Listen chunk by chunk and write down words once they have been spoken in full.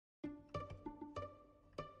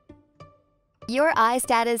Your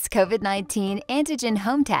iStatis COVID-19 Antigen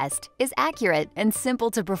Home Test is accurate and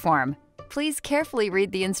simple to perform. Please carefully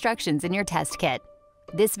read the instructions in your test kit.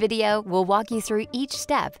 This video will walk you through each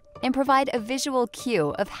step and provide a visual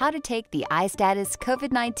cue of how to take the iStatis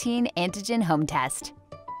COVID-19 Antigen Home Test.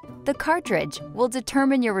 The cartridge will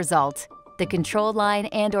determine your result. The control line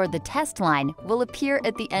and/or the test line will appear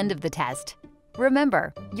at the end of the test.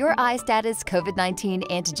 Remember, your iStatis COVID-19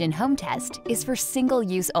 Antigen Home Test is for single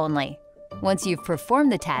use only. Once you've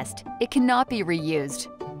performed the test, it cannot be reused.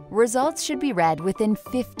 Results should be read within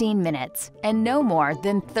 15 minutes and no more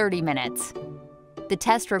than 30 minutes. The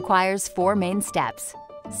test requires 4 main steps: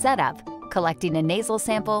 setup, collecting a nasal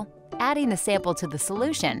sample, adding the sample to the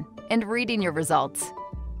solution, and reading your results.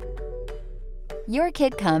 Your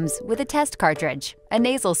kit comes with a test cartridge, a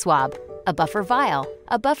nasal swab, a buffer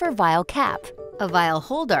vial cap, a vial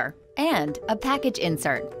holder, and a package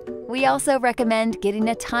insert. We also recommend getting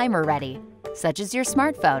a timer ready, such as your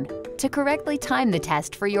smartphone, to correctly time the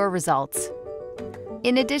test for your results.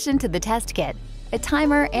 In addition to the test kit, a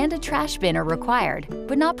timer and a trash bin are required,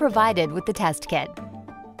 but not provided with the test kit.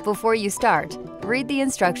 Before you start, read the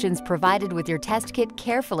instructions provided with your test kit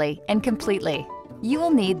carefully and completely. You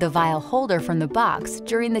will need the vial holder from the box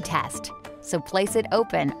during the test, so place it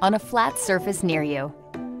open on a flat surface near you.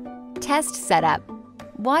 Test setup.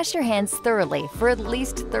 Wash your hands thoroughly for at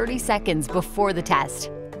least 30 seconds before the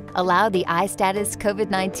test. Allow the iStatis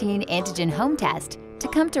COVID-19 Antigen Home Test to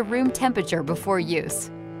come to room temperature before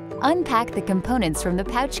use. Unpack the components from the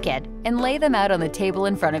pouch kit and lay them out on the table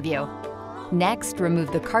in front of you. Next,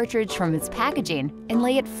 remove the cartridge from its packaging and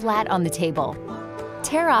lay it flat on the table.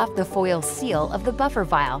 Tear off the foil seal of the buffer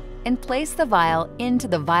vial and place the vial into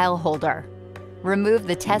the vial holder. Remove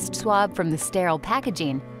the test swab from the sterile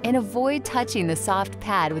packaging and avoid touching the soft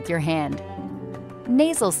pad with your hand.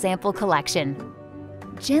 Nasal sample collection.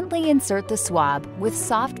 Gently insert the swab with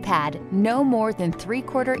soft pad no more than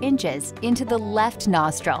 3/4 inches into the left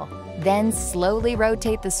nostril. Then slowly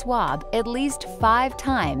rotate the swab at least 5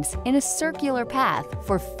 times in a circular path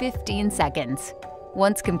for 15 seconds.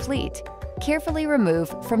 Once complete, carefully remove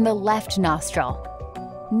from the left nostril.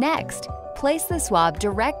 Next, place the swab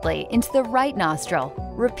directly into the right nostril,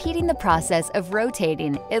 repeating the process of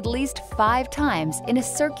rotating at least 5 times in a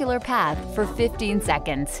circular path for 15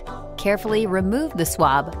 seconds. Carefully remove the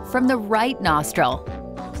swab from the right nostril.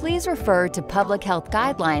 Please refer to public health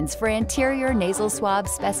guidelines for anterior nasal swab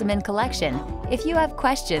specimen collection if you have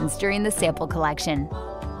questions during the sample collection.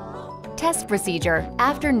 Test procedure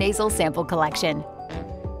after nasal sample collection.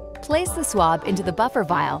 Place the swab into the buffer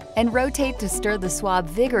vial and rotate to stir the swab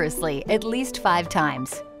vigorously at least 5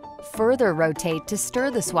 times. Further rotate to stir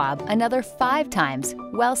the swab another 5 times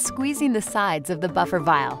while squeezing the sides of the buffer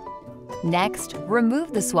vial. Next,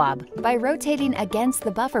 remove the swab by rotating against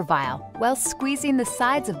the buffer vial while squeezing the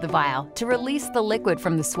sides of the vial to release the liquid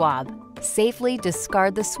from the swab. Safely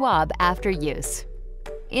discard the swab after use.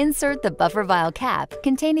 Insert the buffer vial cap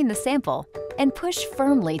containing the sample and push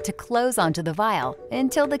firmly to close onto the vial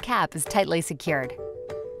until the cap is tightly secured.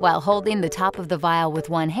 While holding the top of the vial with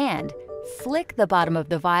one hand, flick the bottom of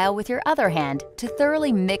the vial with your other hand to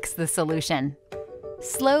thoroughly mix the solution.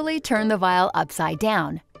 Slowly turn the vial upside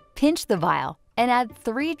down, pinch the vial, and add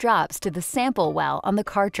 3 drops to the sample well on the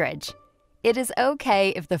cartridge. It is okay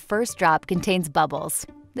if the first drop contains bubbles.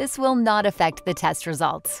 This will not affect the test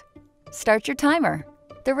results. Start your timer.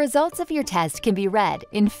 The results of your test can be read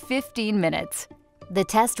in 15 minutes. The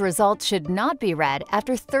test results should not be read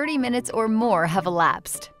after 30 minutes or more have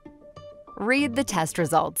elapsed. Read the test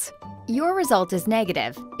results. Your result is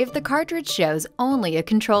negative if the cartridge shows only a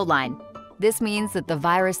control line. This means that the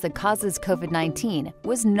virus that causes COVID-19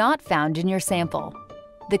 was not found in your sample.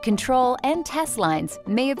 The control and test lines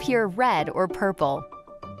may appear red or purple.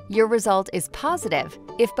 Your result is positive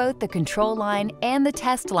if both the control line and the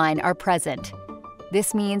test line are present.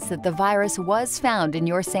 This means that the virus was found in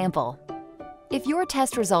your sample. If your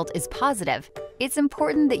test result is positive, it's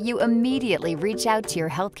important that you immediately reach out to your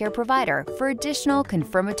healthcare provider for additional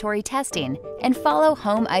confirmatory testing and follow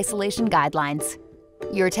home isolation guidelines.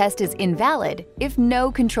 Your test is invalid if no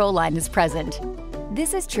control line is present.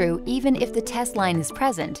 This is true even if the test line is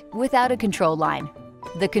present without a control line.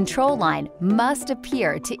 The control line must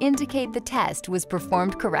appear to indicate the test was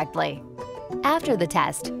performed correctly. After the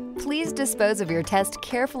test, please dispose of your test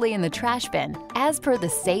carefully in the trash bin as per the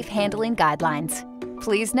safe handling guidelines.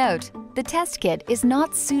 Please note, the test kit is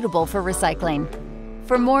not suitable for recycling.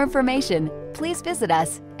 For more information, please visit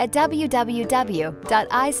us at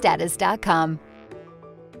www.istatis.com.